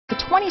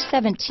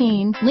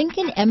2017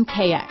 Lincoln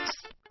MKX.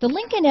 The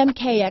Lincoln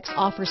MKX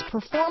offers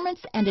performance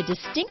and a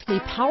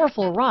distinctly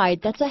powerful ride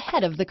that's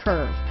ahead of the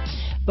curve.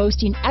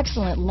 Boasting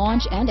excellent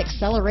launch and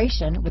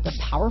acceleration with a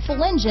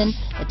powerful engine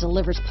that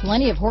delivers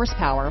plenty of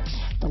horsepower,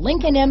 the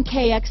Lincoln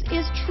MKX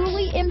is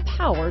truly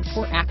empowered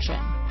for action.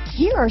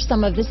 Here are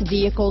some of this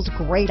vehicle's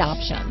great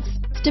options: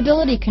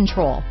 stability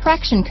control,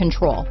 traction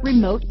control,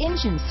 remote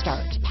engine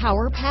start,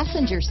 power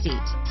passenger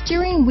seat,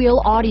 steering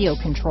wheel audio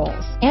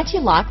controls,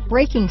 anti-lock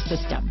braking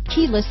system,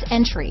 keyless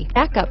entry,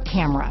 backup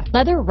camera,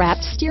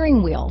 leather-wrapped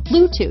steering wheel,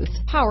 Bluetooth,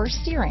 power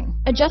steering,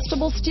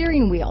 adjustable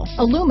steering wheel,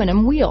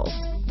 aluminum wheels,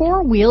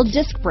 four-wheel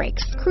disc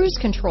brakes, cruise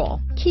control,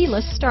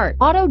 keyless start,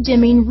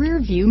 auto-dimming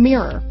rear-view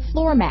mirror,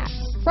 floor mats,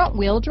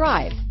 front-wheel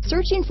drive.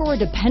 Searching for a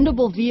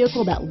dependable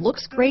vehicle that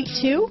looks great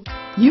too?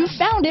 You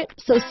found it,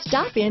 so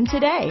stop in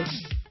today.